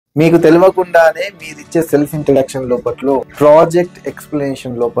మీకు తెలియకుండానే మీరు ఇచ్చే సెల్ఫ్ ఇంట్రడక్షన్ లోపట్లో ప్రాజెక్ట్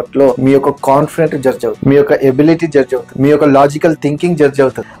ఎక్స్ప్లెనేషన్ లోపట్లో మీ యొక్క కాన్ఫిడెంట్ జడ్జ్ అవుతుంది, మీ యొక్క ఎబిలిటీ జడ్జ్ అవుతుంది, మీ యొక్క లాజికల్ థింకింగ్ జడ్జ్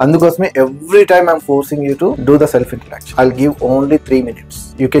అవుతుంది. అందుకోసమే every time I'm forcing you to do the self introduction. I'll give only 3 minutes.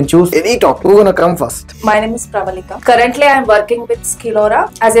 You can choose any topic. Who's gonna come first? My name is Pravalika. Currently I'm working with Skillora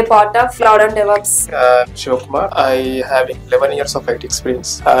as a part of Cloud and DevOps. Shivkumar. I have 11 years of IT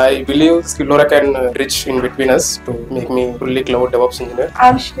experience. I believe Skillora can bridge in between us to make me fully cloud DevOps engineer.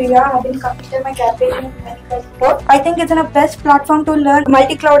 I'm Shreya. I've been completed my graduation in medical support. I think it's a best platform to learn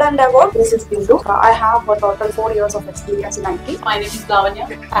multi-cloud and DevOps. This is Bindu. I have a total 4 years of experience in IT. My name is Lavanya.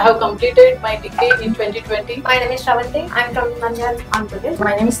 I have completed my degree in 2020. My name is Shravanti. I'm from Nanjal, Andhra Pradesh.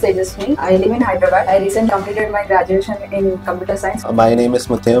 My name is Tejaswini. I live in Hyderabad. I recently completed my graduation in computer science. My name is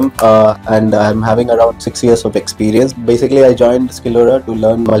Mutyam and I'm having around 6 years of experience. Basically, I joined Skillora to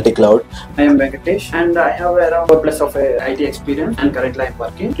learn multi-cloud. I am Venkatesh and I have around 4 plus of IT experience and currently I am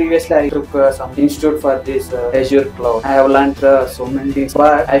working. Previously, I took some institute for this Azure cloud. I have learned so many things,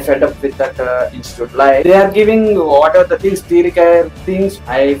 but I fed up with that institute. Like they are giving what are the things, theoretical things.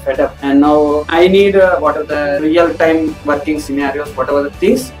 I fed up, and now I need what are the real-time working scenarios, whatever the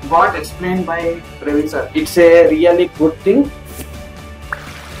things what explained by Praveen sir. It's a really good thing.